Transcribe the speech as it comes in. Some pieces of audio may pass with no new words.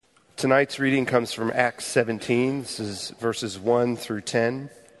Tonight's reading comes from Acts 17. This is verses 1 through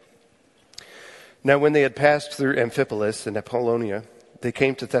 10. Now when they had passed through Amphipolis and Apollonia, they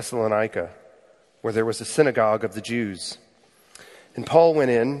came to Thessalonica, where there was a synagogue of the Jews. And Paul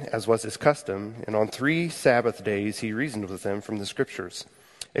went in, as was his custom, and on 3 Sabbath days he reasoned with them from the Scriptures,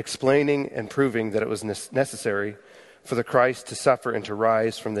 explaining and proving that it was necessary for the Christ to suffer and to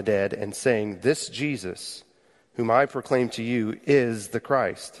rise from the dead, and saying, "This Jesus, whom I proclaim to you, is the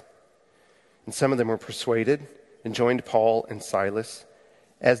Christ." And some of them were persuaded and joined Paul and Silas,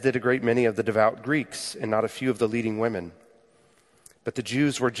 as did a great many of the devout Greeks and not a few of the leading women. But the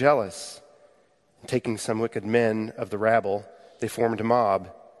Jews were jealous, and taking some wicked men of the rabble, they formed a mob,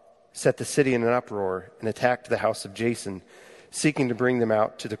 set the city in an uproar, and attacked the house of Jason, seeking to bring them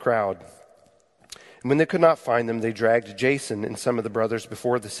out to the crowd. And when they could not find them, they dragged Jason and some of the brothers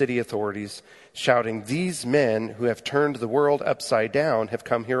before the city authorities, shouting, "These men who have turned the world upside down have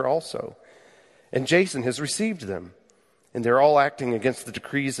come here also. And Jason has received them. And they're all acting against the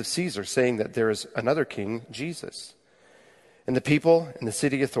decrees of Caesar, saying that there is another king, Jesus." And the people and the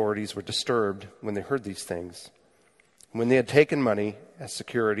city authorities were disturbed when they heard these things. When they had taken money as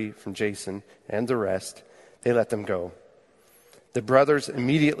security from Jason and the rest, they let them go. The brothers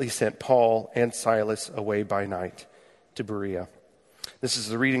immediately sent Paul and Silas away by night to Berea. This is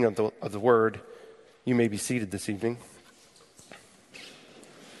the reading of the word. You may be seated this evening.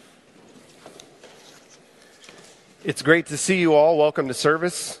 It's great to see you all. Welcome to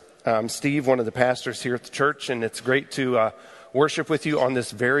service. I'm Steve, one of the pastors here at the church, and it's great to worship with you on this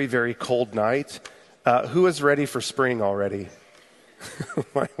very, very cold night. Who is ready for spring already?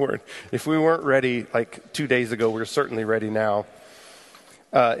 My word. If we weren't ready like 2 days ago, we're certainly ready now.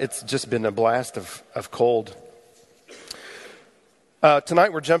 It's just been a blast of cold.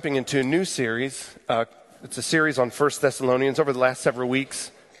 Tonight we're jumping into a new series. It's a series on 1 Thessalonians. Over the last several weeks,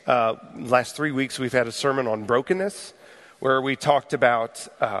 last 3 weeks, we've had a sermon on brokenness, where we talked about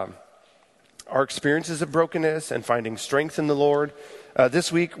our experiences of brokenness and finding strength in the Lord.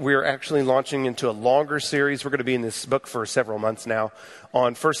 This week, we're actually launching into a longer series. We're going to be in this book for several months now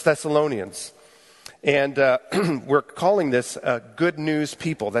on 1 Thessalonians. And we're calling this Good News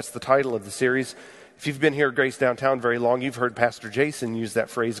People. That's the title of the series. If you've been here at Grace Downtown very long, you've heard Pastor Jason use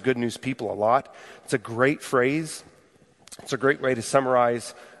that phrase, Good News People, a lot. It's a great phrase. It's a great way to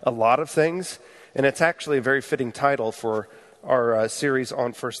summarize a lot of things. And it's actually a very fitting title for our series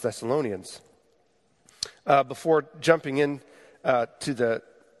on 1 Thessalonians. Before jumping in to the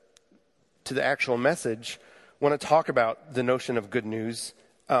actual message, I want to talk about the notion of good news.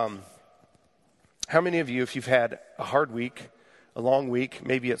 How many of you, if you've had a hard week, a long week,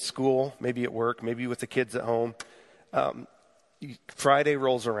 maybe at school, maybe at work, maybe with the kids at home, Friday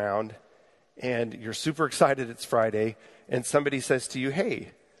rolls around and you're super excited it's Friday, and somebody says to you,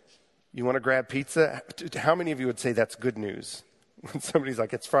 "Hey, you want to grab pizza?" How many of you would say that's good news? When somebody's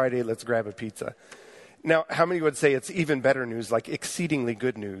like, "It's Friday, let's grab a pizza." Now, how many would say it's even better news, like exceedingly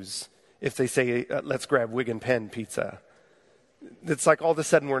good news, if they say, "Let's grab Wig and Pen pizza"? It's like all of a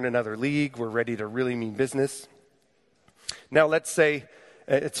sudden we're in another league. We're ready to really mean business. Now, let's say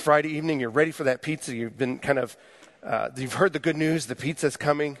it's Friday evening. You're ready for that pizza. You've been you've heard the good news. The pizza's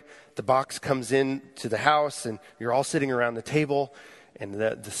coming. The box comes in to the house, and you're all sitting around the table, and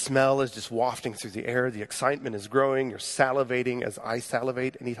the smell is just wafting through the air. The excitement is growing. You're salivating as I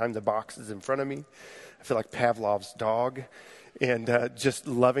salivate anytime the box is in front of me. I feel like Pavlov's dog, and just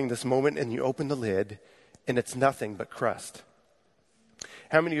loving this moment. And you open the lid, and it's nothing but crust.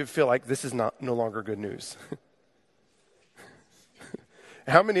 How many of you feel like this is no longer good news?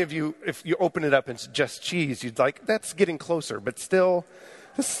 How many of you, if you open it up and it's just cheese, you'd like, that's getting closer, but still,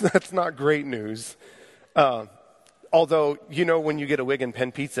 that's not great news. Although, when you get a Wig and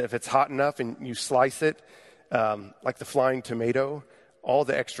Pen pizza, if it's hot enough and you slice it, like the flying tomato, all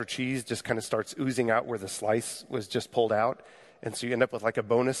the extra cheese just kind of starts oozing out where the slice was just pulled out. And so you end up with like a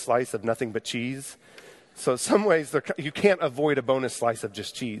bonus slice of nothing but cheese. So in some ways, you can't avoid a bonus slice of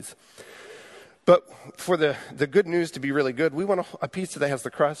just cheese. But for the good news to be really good, we want a pizza that has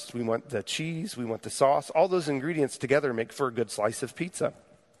the crust. We want the cheese. We want the sauce. All those ingredients together make for a good slice of pizza.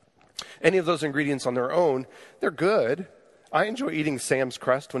 Any of those ingredients on their own, they're good. I enjoy eating Sam's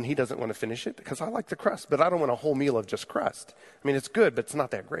crust when he doesn't want to finish it because I like the crust, but I don't want a whole meal of just crust. I mean, it's good, but it's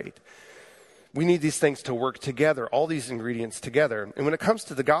not that great. We need these things to work together, all these ingredients together. And when it comes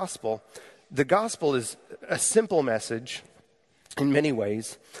to the gospel is a simple message in many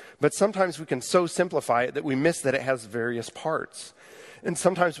ways, but sometimes we can so simplify it that we miss that it has various parts. And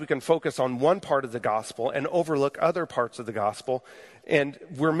sometimes we can focus on one part of the gospel and overlook other parts of the gospel, and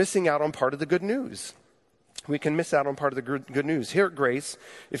we're missing out on part of the good news. we can miss out on part of the good news. Here at Grace,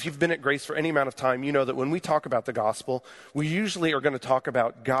 if you've been at Grace for any amount of time, you know that when we talk about the gospel, we usually are going to talk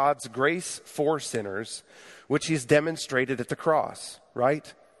about God's grace for sinners, which he's demonstrated at the cross,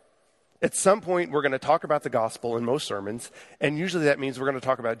 right? At some point, we're going to talk about the gospel in most sermons, and usually that means we're going to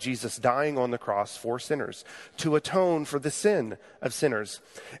talk about Jesus dying on the cross for sinners, to atone for the sin of sinners.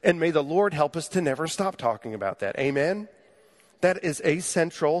 And may the Lord help us to never stop talking about that. Amen? That is a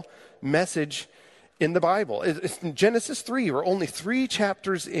central message in the Bible. It's in Genesis 3, we're only 3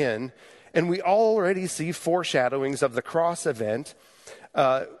 chapters in, and we already see foreshadowings of the cross event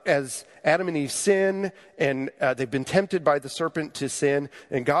as Adam and Eve sin, and they've been tempted by the serpent to sin,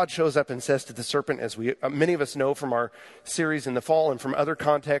 and God shows up and says to the serpent, as many of us know from our series in the fall and from other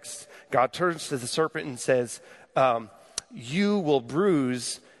contexts, God turns to the serpent and says, you will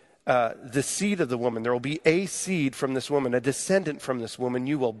bruise the seed of the woman. There will be a seed from this woman, a descendant from this woman.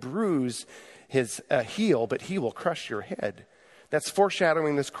 You will bruise his heel, but he will crush your head. That's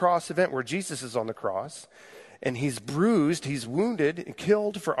foreshadowing this cross event where Jesus is on the cross, and he's bruised, he's wounded, and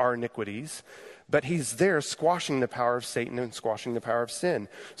killed for our iniquities, but he's there squashing the power of Satan and squashing the power of sin.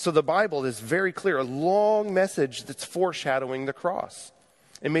 So the Bible is very clear, a long message that's foreshadowing the cross.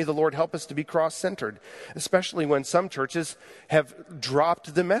 And may the Lord help us to be cross-centered, especially when some churches have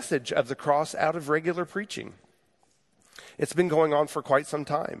dropped the message of the cross out of regular preaching. It's been going on for quite some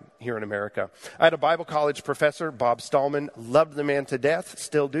time here in America. I had a Bible college professor, Bob Stallman, loved the man to death,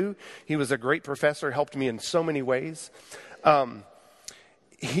 still do. He was a great professor, helped me in so many ways.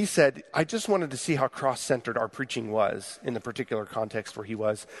 He said, I just wanted to see how cross-centered our preaching was in the particular context where he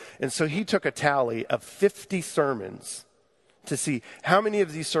was. And so he took a tally of 50 sermons to see how many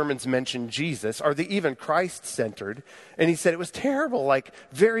of these sermons mention Jesus. Are they even Christ-centered? And he said it was terrible. Like,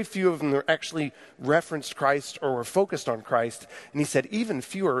 very few of them actually referenced Christ or were focused on Christ. And he said even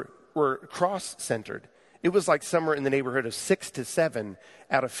fewer were cross-centered. It was like somewhere in the neighborhood of 6 to 7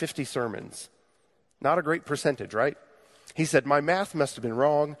 out of 50 sermons. Not a great percentage, right? He said, my math must have been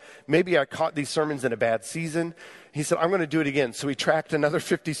wrong. Maybe I caught these sermons in a bad season. He said, I'm going to do it again. So he tracked another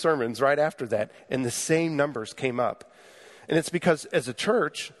 50 sermons right after that, and the same numbers came up. And it's because as a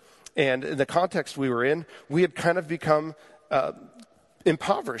church, and in the context we were in, we had kind of become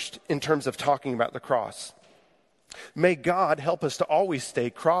impoverished in terms of talking about the cross. May God help us to always stay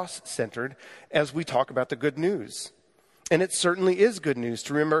cross-centered as we talk about the good news. And it certainly is good news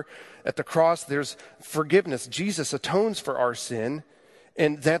to remember at the cross there's forgiveness. Jesus atones for our sin,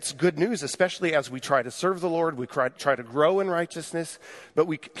 and that's good news, especially as we try to serve the Lord, we try to grow in righteousness, but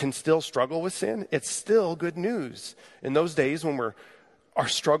we can still struggle with sin. It's still good news. In those days when our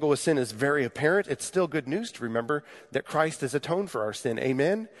struggle with sin is very apparent, it's still good news to remember that Christ has atoned for our sin.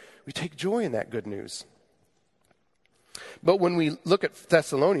 Amen? We take joy in that good news. But when we look at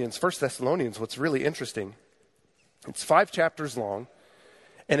Thessalonians, 1 Thessalonians, what's really interesting, it's 5 chapters long,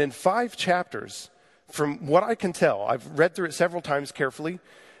 and in 5 chapters, from what I can tell, I've read through it several times carefully,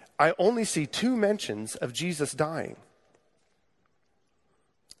 I only see 2 mentions of Jesus dying.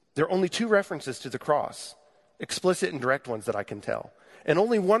 There are only 2 references to the cross, explicit and direct ones that I can tell. And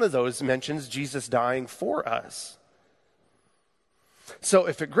only one of those mentions Jesus dying for us. So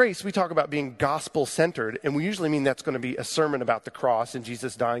if at Grace we talk about being gospel-centered, and we usually mean that's going to be a sermon about the cross and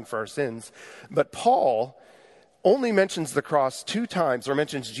Jesus dying for our sins, but Paul only mentions the cross 2 times, or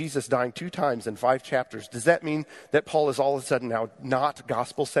mentions Jesus dying 2 times in 5 chapters. Does that mean that Paul is all of a sudden now not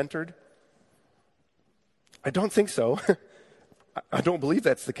gospel-centered? I don't think so. I don't believe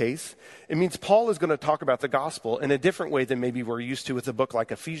that's the case. It means Paul is going to talk about the gospel in a different way than maybe we're used to with a book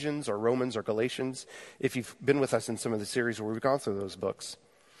like Ephesians or Romans or Galatians, if you've been with us in some of the series where we've gone through those books.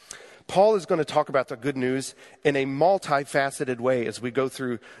 Paul is going to talk about the good news in a multifaceted way as we go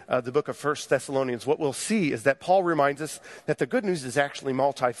through the book of 1 Thessalonians. What we'll see is that Paul reminds us that the good news is actually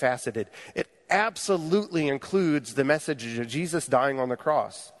multifaceted. It absolutely includes the message of Jesus dying on the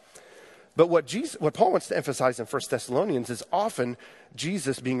cross. But what Paul wants to emphasize in 1 Thessalonians is often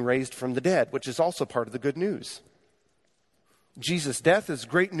Jesus being raised from the dead, which is also part of the good news. Jesus' death is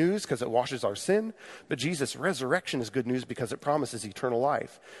great news because it washes our sin, but Jesus' resurrection is good news because it promises eternal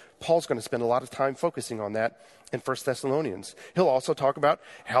life. Paul's going to spend a lot of time focusing on that in 1 Thessalonians. He'll also talk about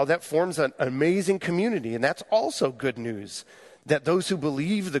how that forms an amazing community, and that's also good news, that those who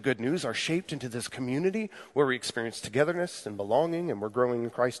believe the good news are shaped into this community where we experience togetherness and belonging, and we're growing in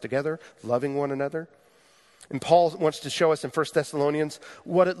Christ together, loving one another. And Paul wants to show us in 1 Thessalonians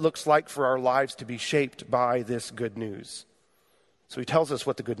what it looks like for our lives to be shaped by this good news. So he tells us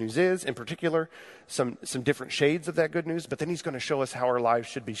what the good news is, in particular, some different shades of that good news, but then he's going to show us how our lives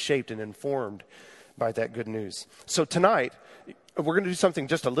should be shaped and informed by that good news. So tonight, we're going to do something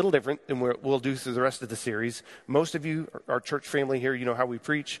just a little different than we'll do through the rest of the series. Most of you, our church family here, you know how we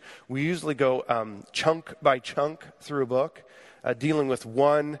preach. We usually go chunk by chunk through a book, dealing with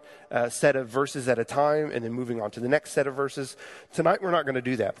one set of verses at a time and then moving on to the next set of verses. Tonight, we're not going to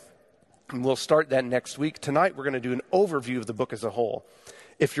do that. And we'll start that next week. Tonight, we're going to do an overview of the book as a whole.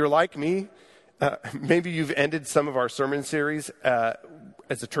 If you're like me, maybe you've ended some of our sermon series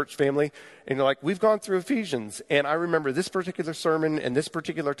as a church family, and you're like, we've gone through Ephesians, and I remember this particular sermon and this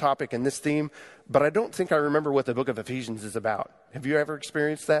particular topic and this theme, but I don't think I remember what the book of Ephesians is about. Have you ever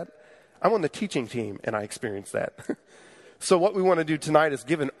experienced that? I'm on the teaching team, and I experienced that. So what we want to do tonight is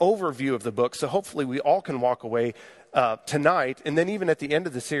give an overview of the book, so hopefully we all can walk away tonight, and then even at the end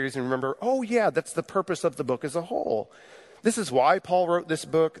of the series and remember, oh yeah, that's the purpose of the book as a whole. This is why Paul wrote this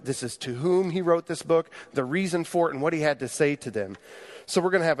book. This is to whom he wrote this book, the reason for it, and what he had to say to them. So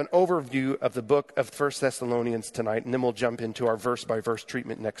we're going to have an overview of the book of 1 Thessalonians tonight, and then we'll jump into our verse-by-verse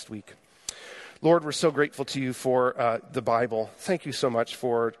treatment next week. Lord, we're so grateful to you for the Bible. Thank you so much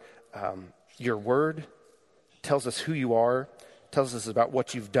for your word. It tells us who you are, tells us about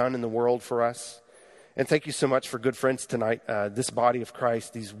what you've done in the world for us. And thank you so much for good friends tonight, this body of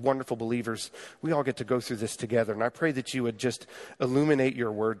Christ, these wonderful believers. We all get to go through this together. And I pray that you would just illuminate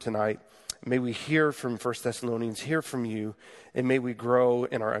your word tonight. May we hear from 1 Thessalonians, hear from you, and may we grow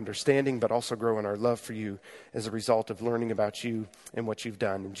in our understanding, but also grow in our love for you as a result of learning about you and what you've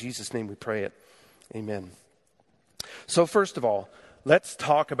done. In Jesus' name we pray it. Amen. So first of all, let's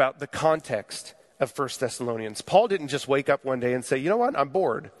talk about the context of 1 Thessalonians. Paul didn't just wake up one day and say, you know what, I'm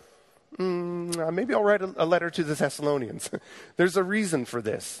bored. Maybe I'll write a letter to the Thessalonians. There's a reason for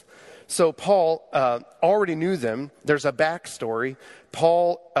this. So Paul already knew them. There's a backstory.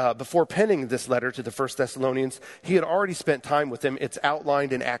 Paul, before penning this letter to the First Thessalonians, he had already spent time with them. It's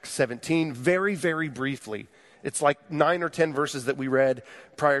outlined in Acts 17 very, very briefly. It's like 9 or 10 verses that we read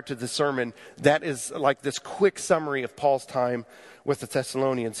prior to the sermon. That is like this quick summary of Paul's time with the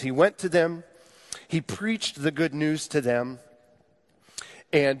Thessalonians. He went to them. He preached the good news to them.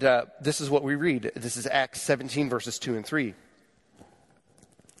 And this is what we read. This is Acts 17, verses 2 and 3.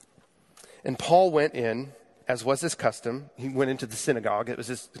 And Paul went in, as was his custom. He went into the synagogue. It was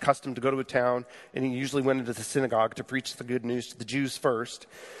his custom to go to a town, and he usually went into the synagogue to preach the good news to the Jews first.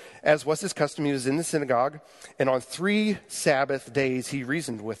 As was his custom, he was in the synagogue, and on 3 Sabbath days, he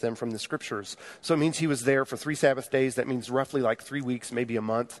reasoned with them from the scriptures. So it means he was there for 3 Sabbath days. That means roughly like 3 weeks, maybe a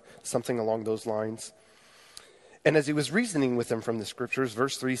month, something along those lines. And as he was reasoning with them from the scriptures,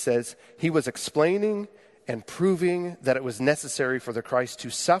 verse 3 says, he was explaining and proving that it was necessary for the Christ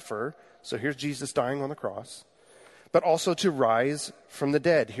to suffer. So here's Jesus dying on the cross, but also to rise from the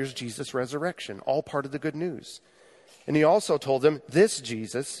dead. Here's Jesus' resurrection, all part of the good news. And he also told them, this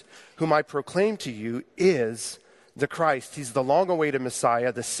Jesus, whom I proclaim to you, is the Christ. He's the long-awaited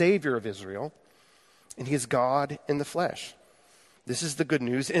Messiah, the Savior of Israel, and he is God in the flesh. This is the good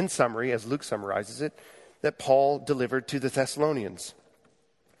news, in summary, as Luke summarizes it, that Paul delivered to the Thessalonians.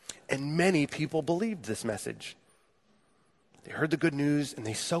 And many people believed this message. They heard the good news and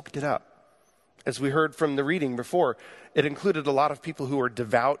they soaked it up. As we heard from the reading before, it included a lot of people who were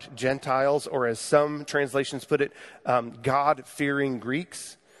devout Gentiles, or as some translations put it, God-fearing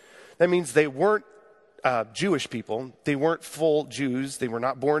Greeks. That means they weren't Jewish people. They weren't full Jews. They were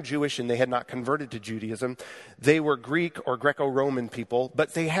not born Jewish and they had not converted to Judaism. They were Greek or Greco-Roman people,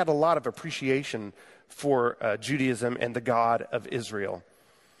 but they had a lot of appreciation for Judaism and the God of Israel.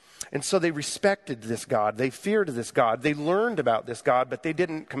 And so they respected this God. They feared this God. They learned about this God, but they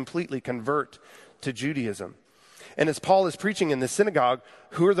didn't completely convert to Judaism. And as Paul is preaching in the synagogue,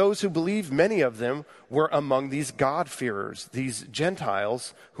 who are those who believe? Many of them were among these God-fearers, these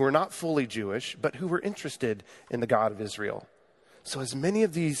Gentiles who are not fully Jewish, but who were interested in the God of Israel. So as many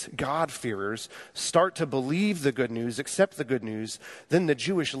of these God-fearers start to believe the good news, accept the good news, then the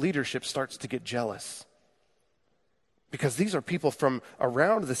Jewish leadership starts to get jealous. Because these are people from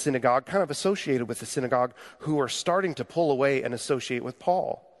around the synagogue, kind of associated with the synagogue, who are starting to pull away and associate with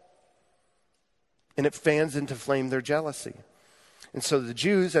Paul. And it fans into flame their jealousy. And so the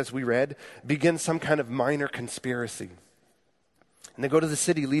Jews, as we read, begin some kind of minor conspiracy. And they go to the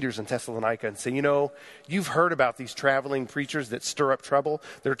city leaders in Thessalonica and say, you know, you've heard about these traveling preachers that stir up trouble.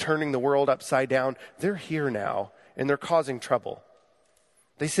 They're turning the world upside down. They're here now, and they're causing trouble.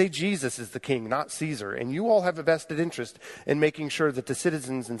 They say Jesus is the king, not Caesar, and you all have a vested interest in making sure that the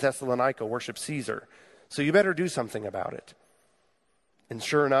citizens in Thessalonica worship Caesar. So you better do something about it. And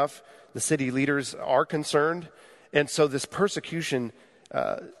sure enough, the city leaders are concerned, and so this persecution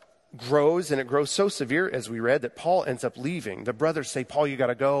grows, and it grows so severe, as we read, that Paul ends up leaving. The brothers say, Paul, you got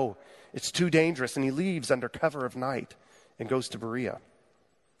to go. It's too dangerous. And he leaves under cover of night and goes to Berea.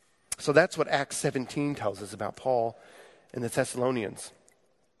 So that's what Acts 17 tells us about Paul and the Thessalonians.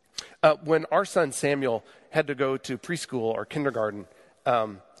 When our son Samuel had to go to preschool or kindergarten,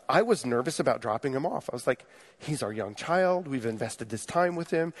 I was nervous about dropping him off. I was like, he's our young child. We've invested this time with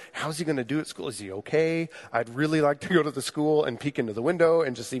him. How's he going to do at school? Is he okay? I'd really like to go to the school and peek into the window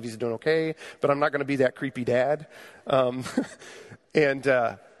and just see if he's doing okay, but I'm not going to be that creepy dad.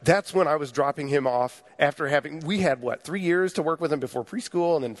 That's when I was dropping him off after we had 3 years to work with him before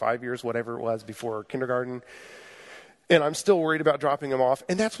preschool, and then 5 years, whatever it was, before kindergarten. And I'm still worried about dropping him off.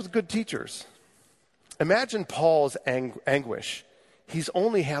 And that's with good teachers. Imagine Paul's anguish. He's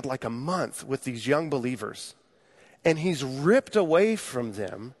only had a month with these young believers, and he's ripped away from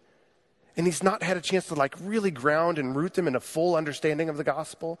them, and he's not had a chance to really ground and root them in a full understanding of the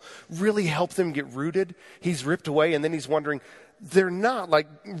gospel, really help them get rooted. He's ripped away, and then he's wondering, they're not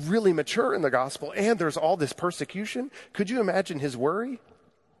really mature in the gospel, and there's all this persecution. Could you imagine his worry?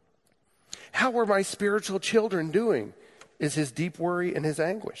 How are my spiritual children doing? Is his deep worry and his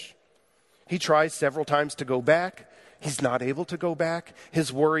anguish. He tries several times to go back. He's not able to go back.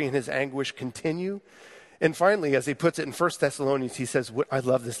 His worry and his anguish continue. And finally, as he puts it in 1 Thessalonians, he says, I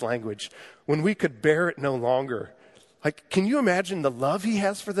love this language, when we could bear it no longer. Can you imagine the love he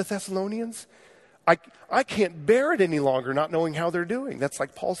has for the Thessalonians? I can't bear it any longer not knowing how they're doing. That's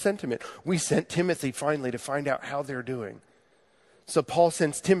Paul's sentiment. We sent Timothy finally to find out how they're doing. So Paul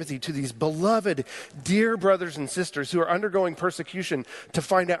sends Timothy to these beloved, dear brothers and sisters who are undergoing persecution to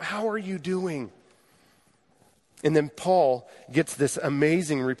find out, how are you doing? And then Paul gets this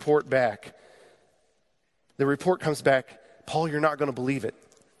amazing report back. The report comes back, Paul, you're not going to believe it.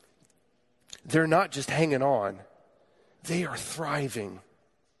 They're not just hanging on. They are thriving.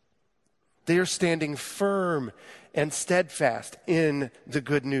 They are standing firm and steadfast in the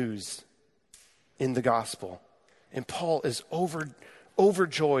good news, in the gospel. And Paul is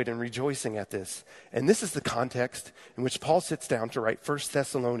overjoyed and rejoicing at this. And this is the context in which Paul sits down to write 1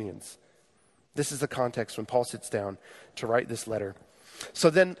 Thessalonians. This is the context when Paul sits down to write this letter. So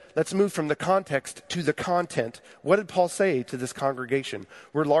then let's move from the context to the content. What did Paul say to this congregation?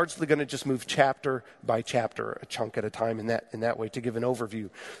 We're largely going to just move chapter by chapter, a chunk at a time in that way to give an overview.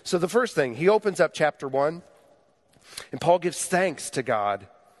 So the first thing, he opens up chapter 1, and Paul gives thanks to God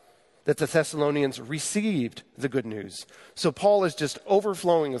that the Thessalonians received the good news. So Paul is just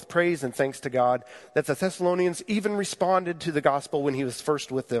overflowing with praise and thanks to God that the Thessalonians even responded to the gospel when he was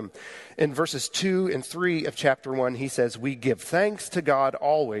first with them. In verses 2 and 3 of chapter 1, he says, we give thanks to God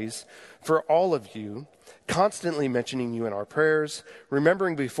always for all of you, constantly mentioning you in our prayers,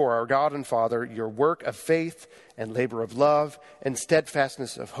 remembering before our God and Father your work of faith and labor of love and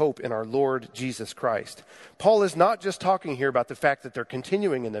steadfastness of hope in our Lord Jesus Christ. Paul is not just talking here about the fact that they're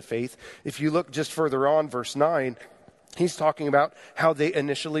continuing in the faith. If you look just further on, verse 9, he's talking about how they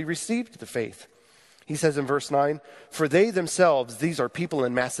initially received the faith. He says in verse 9, for they themselves, these are people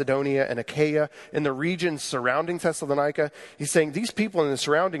in Macedonia and Achaia, in the regions surrounding Thessalonica. He's saying these people in the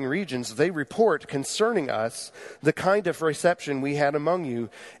surrounding regions, they report concerning us the kind of reception we had among you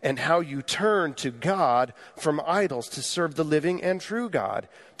and how you turned to God from idols to serve the living and true God.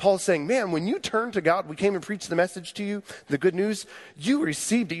 Paul's saying, man, when you turned to God, we came and preached the message to you, the good news, you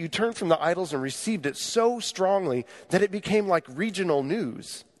received it. You turned from the idols and received it so strongly that it became like regional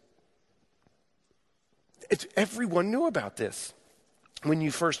news. Everyone knew about this when you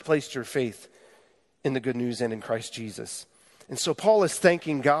first placed your faith in the good news and in Christ Jesus. And so Paul is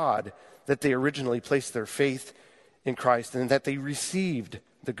thanking God that they originally placed their faith in Christ and that they received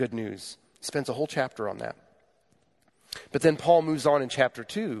the good news. He spends a whole chapter on that. But then Paul moves on in chapter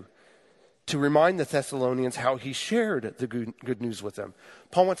 2 to remind the Thessalonians how he shared the good news with them.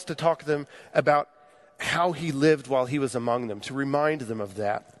 Paul wants to talk to them about how he lived while he was among them, to remind them of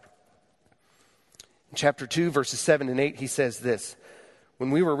that. In chapter 2, verses 7 and 8, he says this,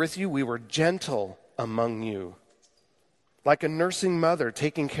 when we were with you, we were gentle among you, like a nursing mother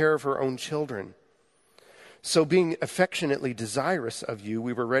taking care of her own children. So being affectionately desirous of you,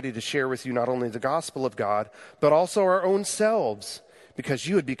 we were ready to share with you not only the gospel of God, but also our own selves, because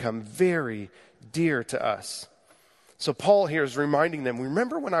you had become very dear to us. So Paul here is reminding them,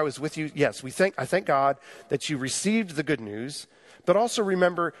 remember when I was with you? Yes, I thank God that you received the good news, but also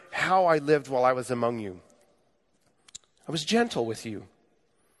remember how I lived while I was among you. I was gentle with you,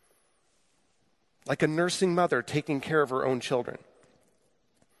 like a nursing mother taking care of her own children.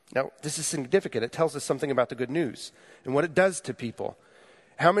 Now, this is significant. It tells us something about the good news and what it does to people.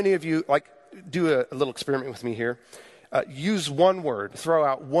 How many of you, do a little experiment with me here? use one word, throw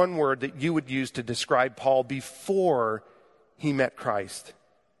out one word that you would use to describe Paul before he met Christ.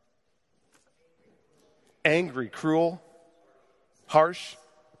 Angry, cruel, harsh,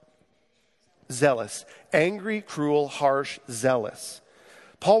 zealous. Angry, cruel, harsh, zealous.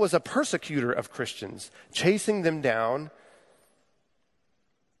 Paul was a persecutor of Christians, chasing them down,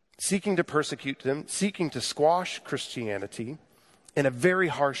 seeking to persecute them, seeking to squash Christianity in a very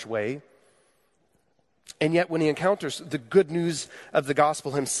harsh way. And yet when he encounters the good news of the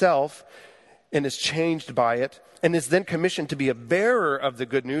gospel himself and is changed by it and is then commissioned to be a bearer of the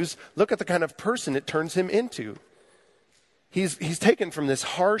good news, look at the kind of person it turns him into. He's taken from this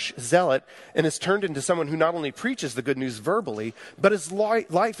harsh zealot and is turned into someone who not only preaches the good news verbally, but his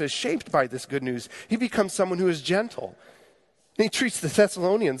life is shaped by this good news. He becomes someone who is gentle. And he treats the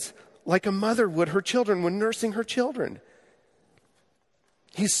Thessalonians like a mother would her children when nursing her children.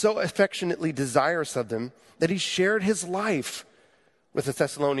 He's so affectionately desirous of them that he shared his life with the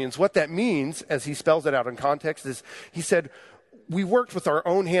Thessalonians. What that means, as he spells it out in context, is he said, we worked with our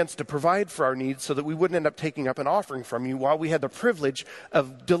own hands to provide for our needs so that we wouldn't end up taking up an offering from you while we had the privilege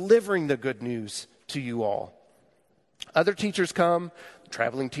of delivering the good news to you all. Other teachers come,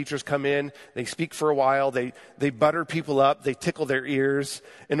 traveling teachers come in, they speak for a while, they butter people up, they tickle their ears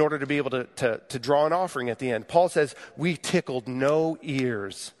in order to be able to draw an offering at the end. Paul says, we tickled no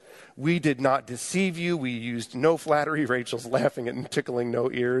ears. We did not deceive you. We used no flattery. Rachel's laughing at tickling no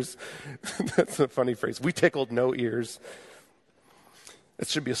ears. That's a funny phrase. We tickled no ears. It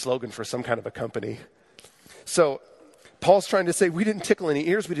should be a slogan for some kind of a company. So Paul's trying to say, we didn't tickle any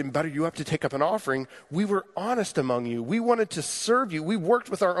ears. We didn't butter you up to take up an offering. We were honest among you. We wanted to serve you. We worked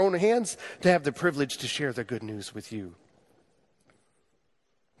with our own hands to have the privilege to share the good news with you.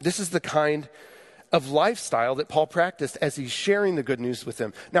 This is the kind of lifestyle that Paul practiced as he's sharing the good news with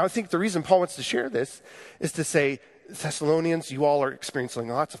them. Now, I think the reason Paul wants to share this is to say, Thessalonians, you all are experiencing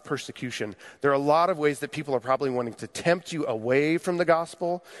lots of persecution. There are a lot of ways that people are probably wanting to tempt you away from the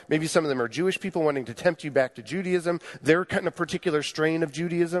gospel. Maybe some of them are Jewish people wanting to tempt you back to Judaism, their kind of particular strain of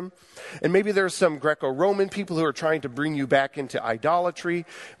Judaism. And maybe there's some Greco-Roman people who are trying to bring you back into idolatry.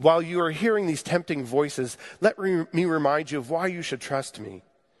 While you are hearing these tempting voices, let me remind you of why you should trust me.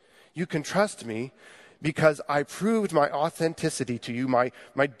 You can trust me because I proved my authenticity to you. My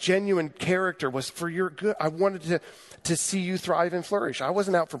genuine character was for your good. I wanted to see you thrive and flourish. I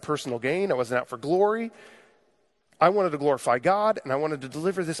wasn't out for personal gain. I wasn't out for glory. I wanted to glorify God, and I wanted to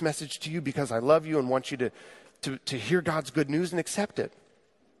deliver this message to you because I love you and want you to hear God's good news and accept it.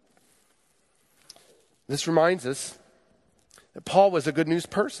 This reminds us that Paul was a good news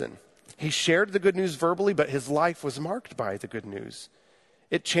person. He shared the good news verbally, but his life was marked by the good news.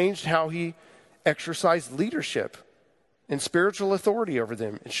 It changed how he exercised leadership and spiritual authority over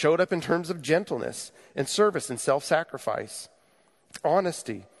them. It showed up in terms of gentleness and service and self-sacrifice,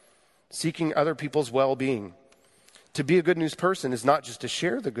 honesty, seeking other people's well-being. To be a good news person is not just to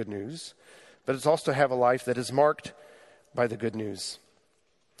share the good news, but it's also to have a life that is marked by the good news.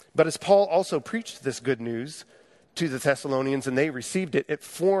 But as Paul also preached this good news to the Thessalonians and they received it, it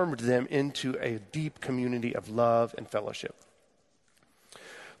formed them into a deep community of love and fellowship.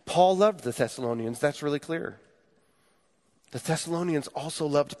 Paul loved the Thessalonians. That's really clear. The Thessalonians also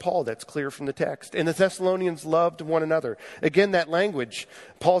loved Paul. That's clear from the text. And the Thessalonians loved one another. Again, that language,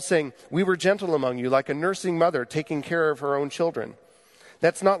 Paul's saying, we were gentle among you, like a nursing mother taking care of her own children.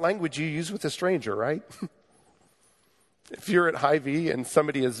 That's not language you use with a stranger, right? If you're at Hy-Vee and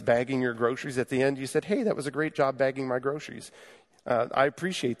somebody is bagging your groceries at the end, you said, hey, that was a great job bagging my groceries. I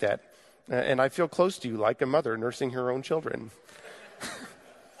appreciate that. And I feel close to you like a mother nursing her own children.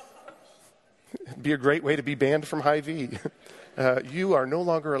 It'd be a great way to be banned from Hy-Vee. You are no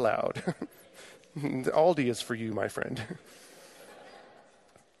longer allowed. Aldi is for you, my friend.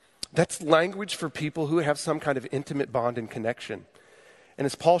 That's language for people who have some kind of intimate bond and connection. And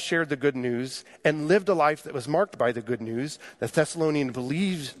as Paul shared the good news and lived a life that was marked by the good news, the Thessalonians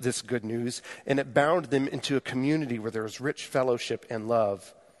believed this good news, and it bound them into a community where there was rich fellowship and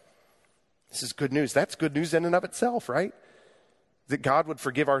love. This is good news. That's good news in and of itself, right? That God would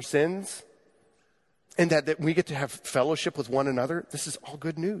forgive our sins, and that we get to have fellowship with one another. This is all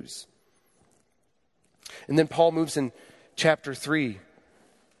good news. And then Paul moves in chapter 3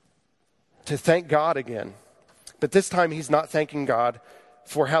 to thank God again. But this time he's not thanking God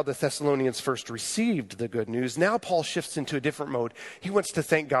for how the Thessalonians first received the good news. Now Paul shifts into a different mode. He wants to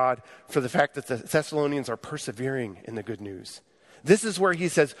thank God for the fact that the Thessalonians are persevering in the good news. This is where he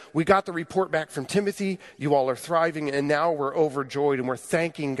says, we got the report back from Timothy. You all are thriving, and now we're overjoyed, and we're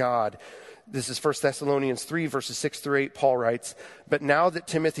thanking God. This is 1 Thessalonians 3, verses 6 through 8. Paul writes, "But now that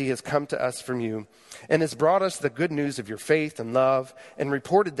Timothy has come to us from you and has brought us the good news of your faith and love and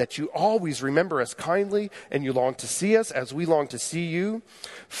reported that you always remember us kindly and you long to see us as we long to see you,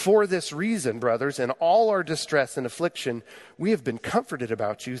 for this reason, brothers, in all our distress and affliction, we have been comforted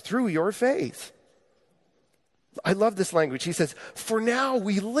about you through your faith." I love this language. He says, "For now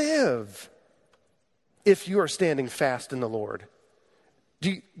we live if you are standing fast in the Lord." Do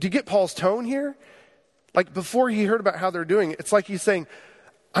you get Paul's tone here? Like before he heard about how they're doing, it's like he's saying,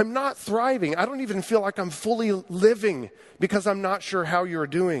 I'm not thriving. I don't even feel like I'm fully living because I'm not sure how you're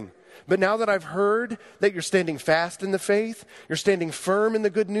doing. But now that I've heard that you're standing fast in the faith, you're standing firm in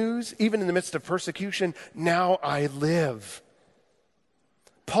the good news, even in the midst of persecution, now I live.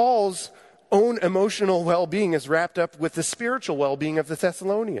 Paul's own emotional well-being is wrapped up with the spiritual well-being of the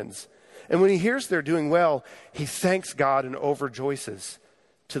Thessalonians. And when he hears they're doing well, he thanks God and overjoices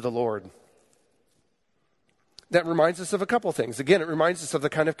to the Lord. That reminds us of a couple things. Again, it reminds us of the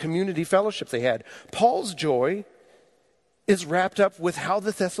kind of community fellowship they had. Paul's joy is wrapped up with how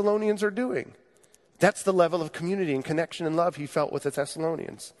the Thessalonians are doing. That's the level of community and connection and love he felt with the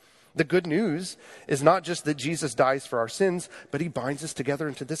Thessalonians. The good news is not just that Jesus dies for our sins, but he binds us together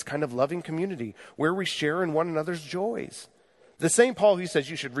into this kind of loving community where we share in one another's joys. The same Paul who says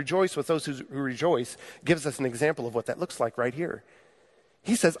you should rejoice with those who rejoice gives us an example of what that looks like right here.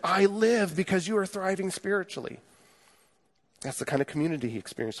 He says, I live because you are thriving spiritually. That's the kind of community he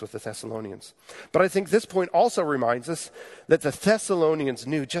experienced with the Thessalonians. But I think this point also reminds us that the Thessalonians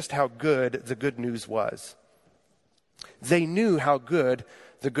knew just how good the good news was. They knew how good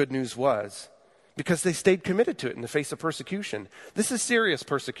the good news was because they stayed committed to it in the face of persecution. This is serious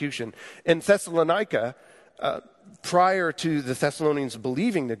persecution. In Thessalonica, prior to the Thessalonians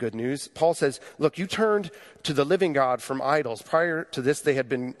believing the good news, Paul says, look, you turned to the living God from idols. Prior to this,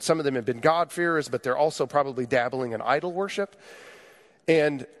 some of them had been God-fearers, but they're also probably dabbling in idol worship.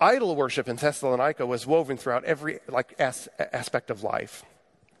 And idol worship in Thessalonica was woven throughout every aspect of life.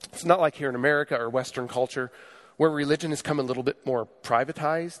 It's not like here in America or Western culture where religion has come a little bit more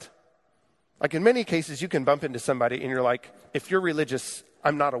privatized. Like in many cases, you can bump into somebody and you're like, if you're religious,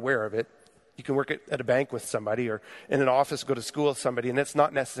 I'm not aware of it. You can work at a bank with somebody or in an office, go to school with somebody, and it's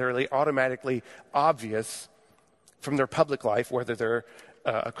not necessarily automatically obvious from their public life whether they're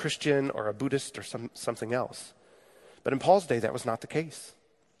a Christian or a Buddhist or something else. But in Paul's day, that was not the case.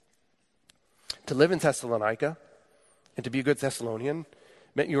 To live in Thessalonica and to be a good Thessalonian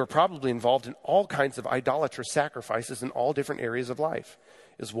meant you were probably involved in all kinds of idolatrous sacrifices in all different areas of life.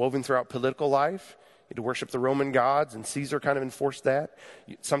 It was woven throughout political life. You had to worship the Roman gods, and Caesar kind of enforced that.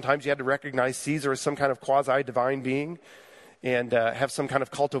 Sometimes you had to recognize Caesar as some kind of quasi-divine being and have some kind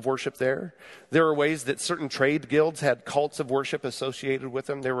of cult of worship there. There were ways that certain trade guilds had cults of worship associated with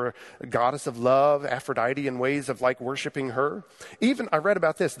them. There were a goddess of love, Aphrodite, and ways of worshiping her. Even, I read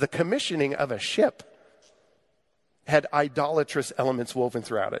about this, the commissioning of a ship had idolatrous elements woven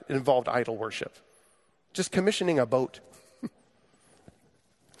throughout it. It involved idol worship. Just commissioning a boat.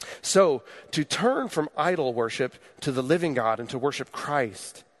 So, to turn from idol worship to the living God and to worship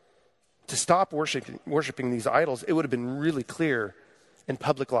Christ, to stop worshiping these idols, it would have been really clear in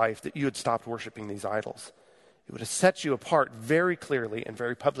public life that you had stopped worshiping these idols. It would have set you apart very clearly and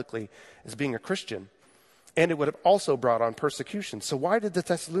very publicly as being a Christian. And it would have also brought on persecution. So why did the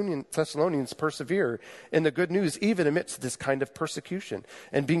Thessalonians persevere in the good news even amidst this kind of persecution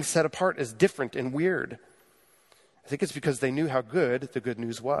and being set apart as different and weird? I think it's because they knew how good the good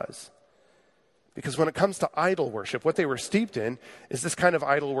news was. Because when it comes to idol worship, what they were steeped in is this kind of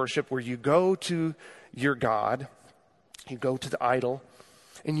idol worship where you go to your God, you go to the idol,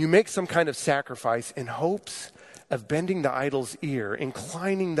 and you make some kind of sacrifice in hopes of bending the idol's ear,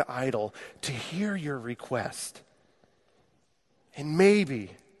 inclining the idol to hear your request. And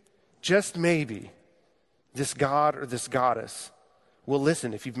maybe, just maybe, this God or this goddess will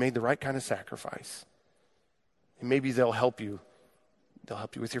listen if you've made the right kind of sacrifice. And maybe they'll help you. They'll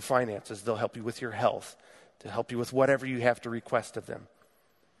help you with your finances. They'll help you with your health. They'll help you with whatever you have to request of them.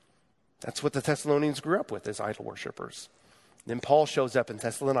 That's what the Thessalonians grew up with as idol worshipers. Then Paul shows up in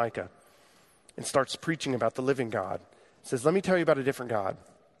Thessalonica and starts preaching about the living God. He says, let me tell you about a different God.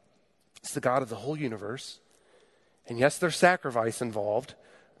 It's the God of the whole universe. And yes, there's sacrifice involved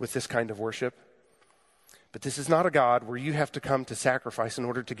with this kind of worship. But this is not a God where you have to come to sacrifice in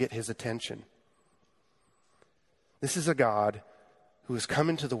order to get his attention. This is a God who has come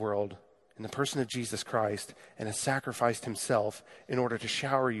into the world in the person of Jesus Christ and has sacrificed himself in order to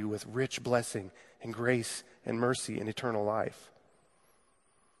shower you with rich blessing and grace and mercy and eternal life.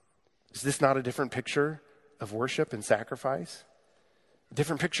 Is this not a different picture of worship and sacrifice? A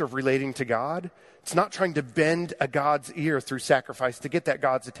different picture of relating to God. It's not trying to bend a God's ear through sacrifice to get that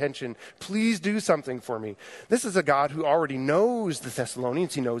God's attention. Please do something for me. This is a God who already knows the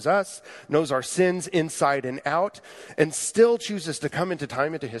Thessalonians. He knows us, knows our sins inside and out, and still chooses to come into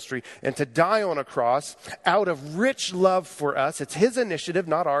time, into history, and to die on a cross out of rich love for us. It's his initiative,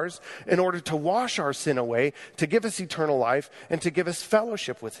 not ours, in order to wash our sin away, to give us eternal life, and to give us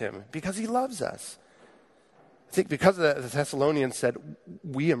fellowship with him, because he loves us. I think because the Thessalonians said,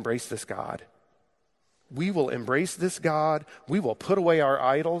 we embrace this God. We will embrace this God. We will put away our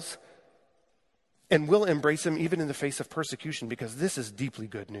idols. And we'll embrace him even in the face of persecution, because this is deeply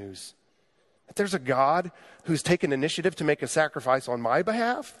good news. That there's a God who's taken initiative to make a sacrifice on my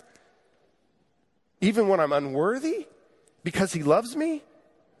behalf, even when I'm unworthy, because he loves me.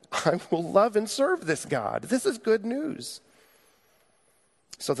 I will love and serve this God. This is good news.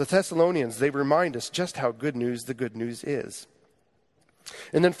 So the Thessalonians, they remind us just how good news the good news is.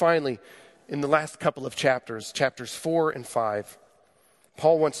 And then finally, in the last couple of chapters, chapters 4 and 5,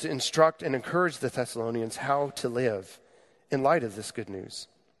 Paul wants to instruct and encourage the Thessalonians how to live in light of this good news.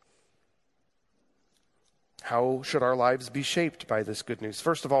 How should our lives be shaped by this good news?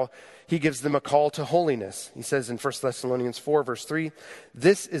 First of all, he gives them a call to holiness. He says in 1 Thessalonians 4, verse 3,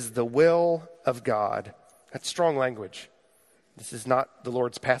 this is the will of God. That's strong language. This is not the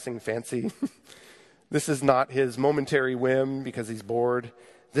Lord's passing fancy. This is not his momentary whim because he's bored.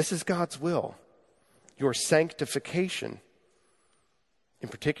 This is God's will, your sanctification. In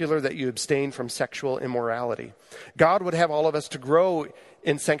particular, that you abstain from sexual immorality. God would have all of us to grow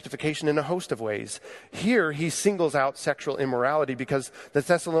in sanctification in a host of ways. Here, he singles out sexual immorality because the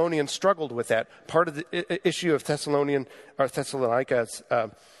Thessalonians struggled with that. Part of the issue of Thessalonica's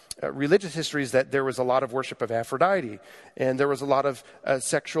religious history is that there was a lot of worship of Aphrodite, and there was a lot of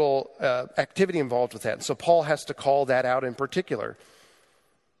sexual activity involved with that. And so Paul has to call that out in particular.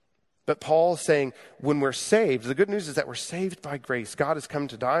 But Paul is saying, when we're saved, the good news is that we're saved by grace. God has come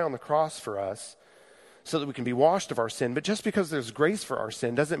to die on the cross for us so that we can be washed of our sin. But just because there's grace for our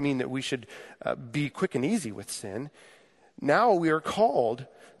sin doesn't mean that we should be quick and easy with sin. Now we are called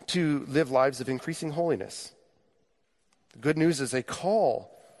to live lives of increasing holiness. The good news is a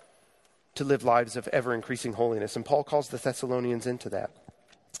call to live lives of ever-increasing holiness. And Paul calls the Thessalonians into that.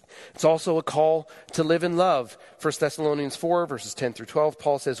 It's also a call to live in love. 1 Thessalonians 4, verses 10 through 12,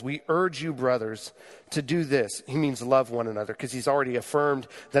 Paul says, we urge you, brothers, to do this. He means love one another, because he's already affirmed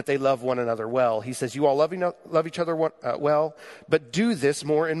that they love one another well. He says, you all love each other well, but do this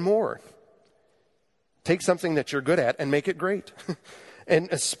more and more. Take something that you're good at and make it great. And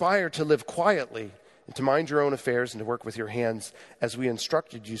aspire to live quietly, and to mind your own affairs, and to work with your hands as we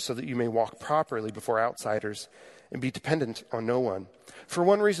instructed you, so that you may walk properly before outsiders and be dependent on no one. For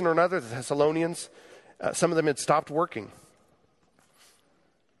one reason or another, the Thessalonians, some of them had stopped working.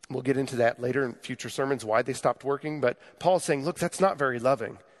 We'll get into that later in future sermons, why they stopped working. But Paul's saying, look, that's not very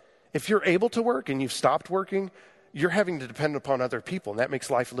loving. If you're able to work and you've stopped working, you're having to depend upon other people, and that makes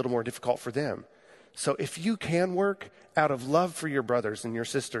life a little more difficult for them. So if you can work out of love for your brothers and your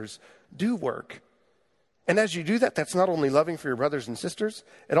sisters, do work. And as you do that, that's not only loving for your brothers and sisters,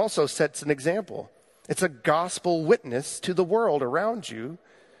 it also sets an example. It's a gospel witness to the world around you,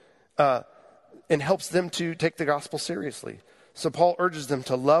 and helps them to take the gospel seriously. So Paul urges them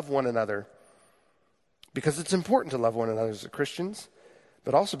to love one another, because it's important to love one another as Christians,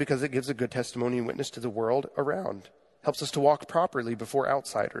 but also because it gives a good testimony and witness to the world around. Helps us to walk properly before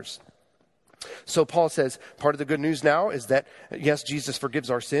outsiders. So Paul says, part of the good news now is that, yes, Jesus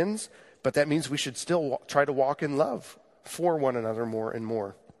forgives our sins, but that means we should still try to walk in love for one another more and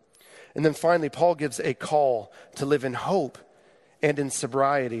more. And then finally, Paul gives a call to live in hope and in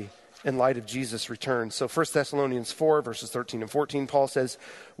sobriety in light of Jesus' return. So 1 Thessalonians 4, verses 13 and 14, Paul says,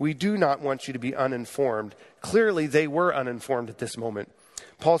 we do not want you to be uninformed. Clearly, they were uninformed at this moment.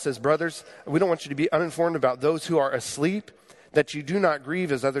 Paul says, brothers, we don't want you to be uninformed about those who are asleep, that you do not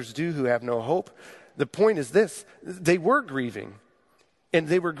grieve as others do who have no hope. The point is this, they were grieving. And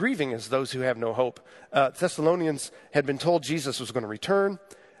they were grieving as those who have no hope. Thessalonians had been told Jesus was going to return.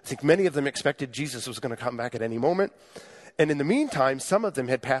 I think many of them expected Jesus was going to come back at any moment. And in the meantime, some of them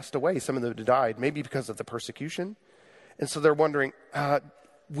had passed away. Some of them had died, maybe because of the persecution. And so they're wondering,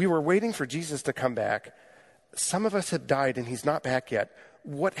 we were waiting for Jesus to come back. Some of us have died and he's not back yet.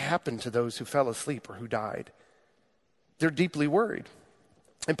 What happened to those who fell asleep or who died? They're deeply worried.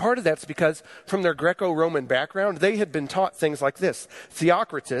 And part of that's because from their Greco-Roman background, they had been taught things like this.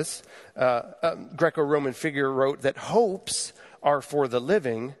 Theocritus, a Greco-Roman figure, wrote that hopes are for the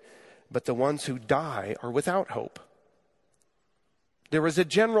living, but the ones who die are without hope. There was a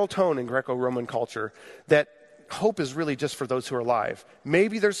general tone in Greco-Roman culture that hope is really just for those who are alive.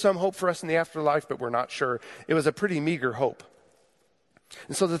 Maybe there's some hope for us in the afterlife, but we're not sure. It was a pretty meager hope.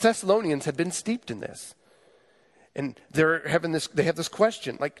 And so the Thessalonians had been steeped in this. And they have this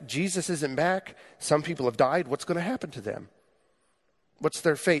question, like, Jesus isn't back. Some people have died. What's going to happen to them? What's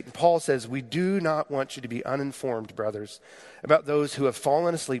their fate? And Paul says, we do not want you to be uninformed, brothers, about those who have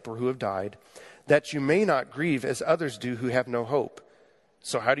fallen asleep or who have died, that you may not grieve as others do who have no hope.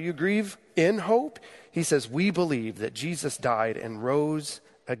 So how do you grieve? In hope? He says, we believe that Jesus died and rose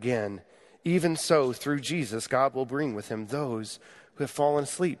again. Even so, through Jesus, God will bring with him those who have fallen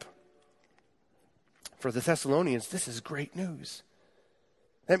asleep. For the Thessalonians, this is great news.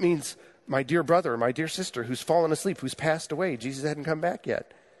 That means my dear brother, my dear sister who's fallen asleep, who's passed away, Jesus hadn't come back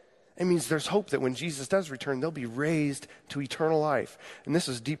yet. It means there's hope that when Jesus does return, they'll be raised to eternal life. And this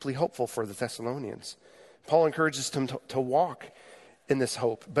is deeply hopeful for the Thessalonians. Paul encourages them to walk in this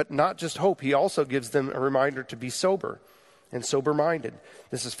hope, but not just hope. He also gives them a reminder to be sober and sober-minded.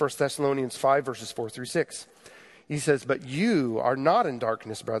 This is 1 Thessalonians 5, verses 4 through 6. He says, but you are not in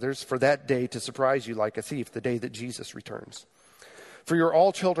darkness, brothers, for that day to surprise you like a thief, the day that Jesus returns. For you're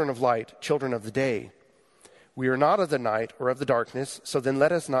all children of light, children of the day. We are not of the night or of the darkness, so then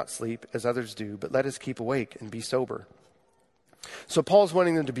let us not sleep as others do, but let us keep awake and be sober. So Paul's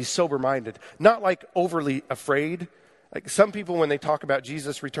wanting them to be sober-minded, not like overly afraid. Like some people, when they talk about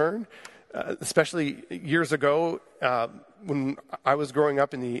Jesus' return, especially years ago, when I was growing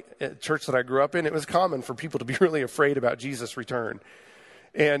up in the church that I grew up in, it was common for people to be really afraid about Jesus' return.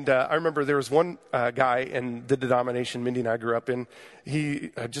 And I remember there was one guy in the denomination Mindy and I grew up in.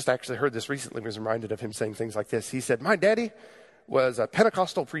 He just actually heard this recently, was reminded of him saying things like this. He said, my daddy was a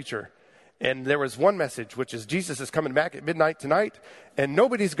Pentecostal preacher. And there was one message, which is Jesus is coming back at midnight tonight, and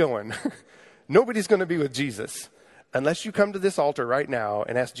nobody's going. Nobody's going to be with Jesus unless you come to this altar right now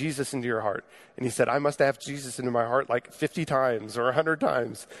and ask Jesus into your heart. And he said, I must have Jesus into my heart like 50 times or 100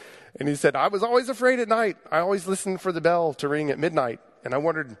 times. And he said, I was always afraid at night. I always listened for the bell to ring at midnight. And I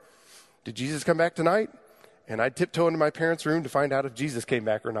wondered, did Jesus come back tonight? And I'd tiptoe into my parents' room to find out if Jesus came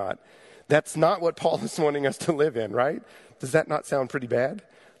back or not. That's not what Paul is wanting us to live in, right? Does that not sound pretty bad?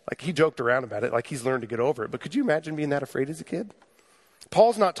 Like he joked around about it, like he's learned to get over it. But could you imagine being that afraid as a kid?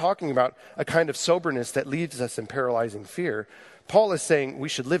 Paul's not talking about a kind of soberness that leaves us in paralyzing fear. Paul is saying we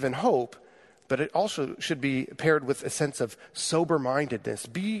should live in hope, but it also should be paired with a sense of sober-mindedness.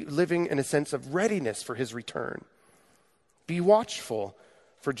 Be living in a sense of readiness for his return. Be watchful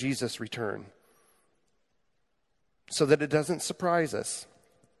for Jesus' return so that it doesn't surprise us.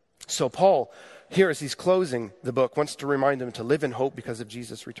 So Paul, here as he's closing the book, wants to remind them to live in hope because of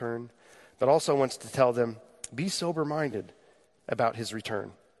Jesus' return, but also wants to tell them, be sober-minded about his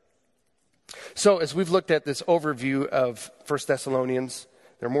return. So as we've looked at this overview of 1 Thessalonians,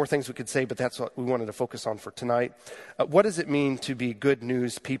 there are more things we could say, but that's what we wanted to focus on for tonight. What does it mean to be good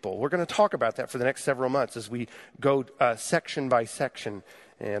news people? We're going to talk about that for the next several months as we go section by section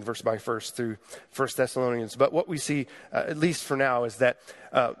and verse by verse through 1 Thessalonians. But what we see, at least for now, is that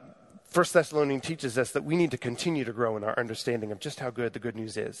 1 Thessalonians teaches us that we need to continue to grow in our understanding of just how good the good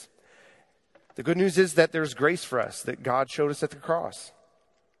news is. The good news is that there's grace for us, that God showed us at the cross.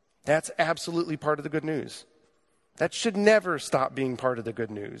 That's absolutely part of the good news. That should never stop being part of the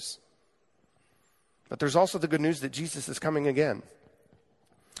good news. But there's also the good news that Jesus is coming again.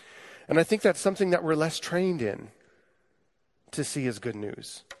 And I think that's something that we're less trained in to see as good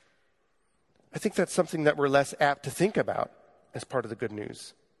news. I think that's something that we're less apt to think about as part of the good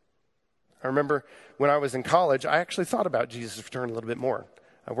news. I remember when I was in college, I actually thought about Jesus' return a little bit more.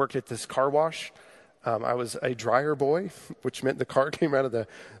 I worked at this car wash. I was a dryer boy, which meant the car came out of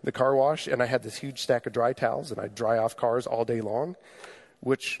the car wash, and I had this huge stack of dry towels, and I'd dry off cars all day long,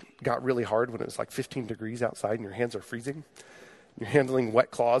 which got really hard when it was like 15 degrees outside and your hands are freezing. You're handling wet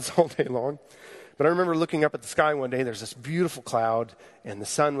cloths all day long. But I remember looking up at the sky one day, there's this beautiful cloud, and the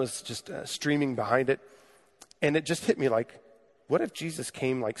sun was just streaming behind it, and it just hit me like, what if Jesus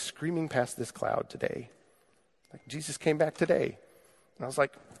came like screaming past this cloud today? Like Jesus came back today. And I was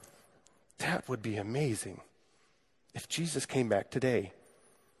like, that would be amazing if Jesus came back today.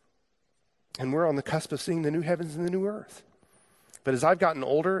 And we're on the cusp of seeing the new heavens and the new earth. But as I've gotten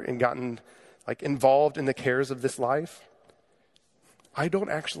older and gotten like involved in the cares of this life, I don't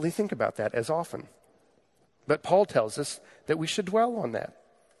actually think about that as often. But Paul tells us that we should dwell on that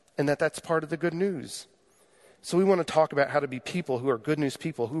and that that's part of the good news. So we want to talk about how to be people who are good news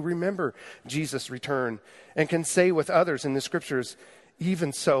people, who remember Jesus' return and can say with others in the scriptures,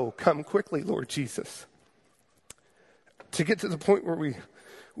 even so, come quickly, Lord Jesus. To get to the point where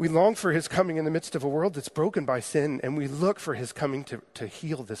we long for his coming in the midst of a world that's broken by sin, and we look for his coming to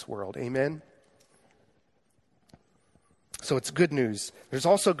heal this world. Amen? So it's good news. There's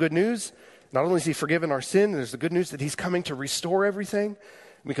also good news. Not only has he forgiven our sin, there's the good news that he's coming to restore everything.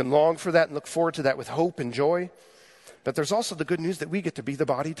 We can long for that and look forward to that with hope and joy. But there's also the good news that we get to be the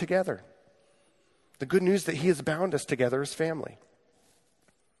body together. The good news that he has bound us together as family.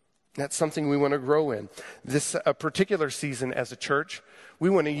 That's something we want to grow in. This particular season as a church, we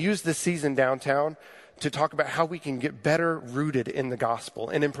want to use this season downtown to talk about how we can get better rooted in the gospel.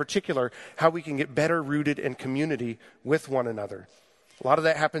 And in particular, how we can get better rooted in community with one another. A lot of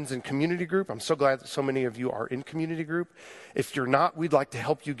that happens in community group. I'm so glad that so many of you are in community group. If you're not, we'd like to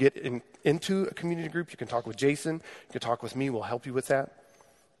help you get into a community group. You can talk with Jason. You can talk with me. We'll help you with that.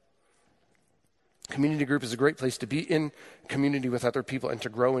 Community group is a great place to be in community with other people and to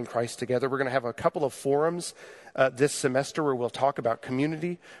grow in Christ together. We're going to have a couple of forums this semester where we'll talk about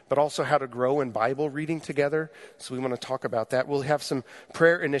community, but also how to grow in Bible reading together. So we want to talk about that. We'll have some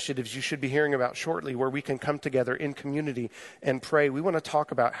prayer initiatives you should be hearing about shortly where we can come together in community and pray. We want to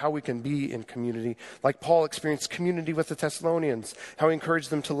talk about how we can be in community, like Paul experienced community with the Thessalonians, how he encouraged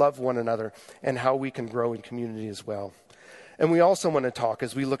them to love one another, and how we can grow in community as well. And we also want to talk,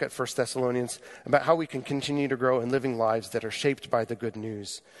 as we look at 1 Thessalonians, about how we can continue to grow in living lives that are shaped by the good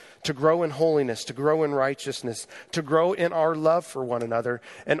news. To grow in holiness, to grow in righteousness, to grow in our love for one another,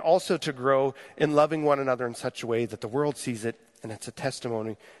 and also to grow in loving one another in such a way that the world sees it, and it's a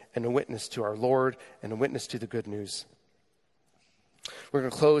testimony and a witness to our Lord and a witness to the good news. We're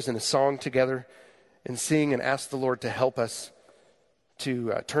going to close in a song together and sing and ask the Lord to help us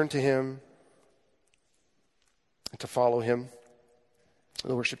to turn to him, and to follow him.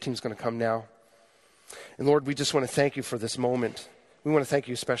 The worship team's going to come now. And Lord, we just want to thank you for this moment. We want to thank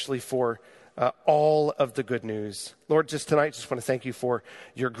you especially for all of the good news. Lord, just tonight, just want to thank you for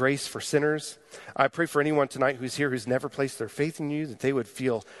your grace for sinners. I pray for anyone tonight who's here who's never placed their faith in you, that they would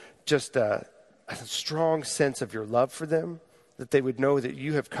feel just a strong sense of your love for them, that they would know that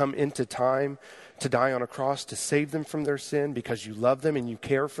you have come into time to die on a cross to save them from their sin because you love them and you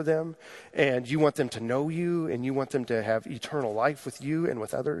care for them and you want them to know you and you want them to have eternal life with you and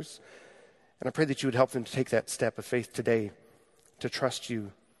with others. And I pray that you would help them to take that step of faith today, to trust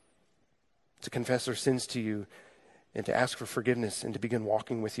you, to confess their sins to you, and to ask for forgiveness and to begin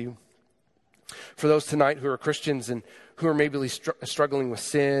walking with you. For those tonight who are Christians and who are maybe struggling with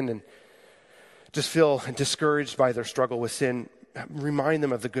sin and just feel discouraged by their struggle with sin, remind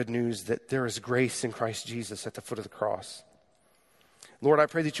them of the good news that there is grace in Christ Jesus at the foot of the cross. Lord, I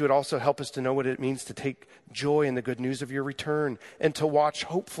pray that you would also help us to know what it means to take joy in the good news of your return and to watch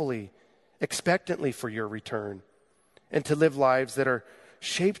hopefully, expectantly for your return and to live lives that are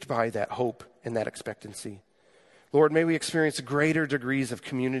shaped by that hope and that expectancy. Lord, may we experience greater degrees of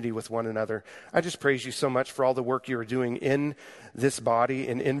community with one another. I just praise you so much for all the work you are doing in this body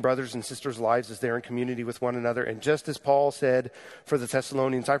and in brothers and sisters' lives as they're in community with one another. And just as Paul said for the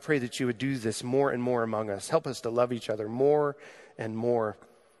Thessalonians, I pray that you would do this more and more among us. Help us to love each other more and more.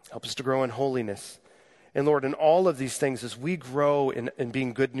 Help us to grow in holiness. And Lord, in all of these things, as we grow in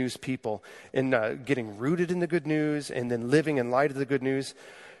being good news people, in getting rooted in the good news and then living in light of the good news,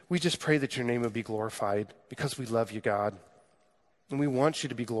 we just pray that your name would be glorified because we love you, God. And we want you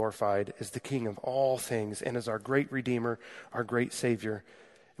to be glorified as the King of all things and as our great Redeemer, our great Savior.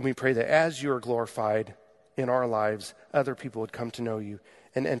 And we pray that as you are glorified in our lives, other people would come to know you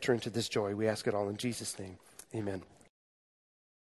and enter into this joy. We ask it all in Jesus' name. Amen.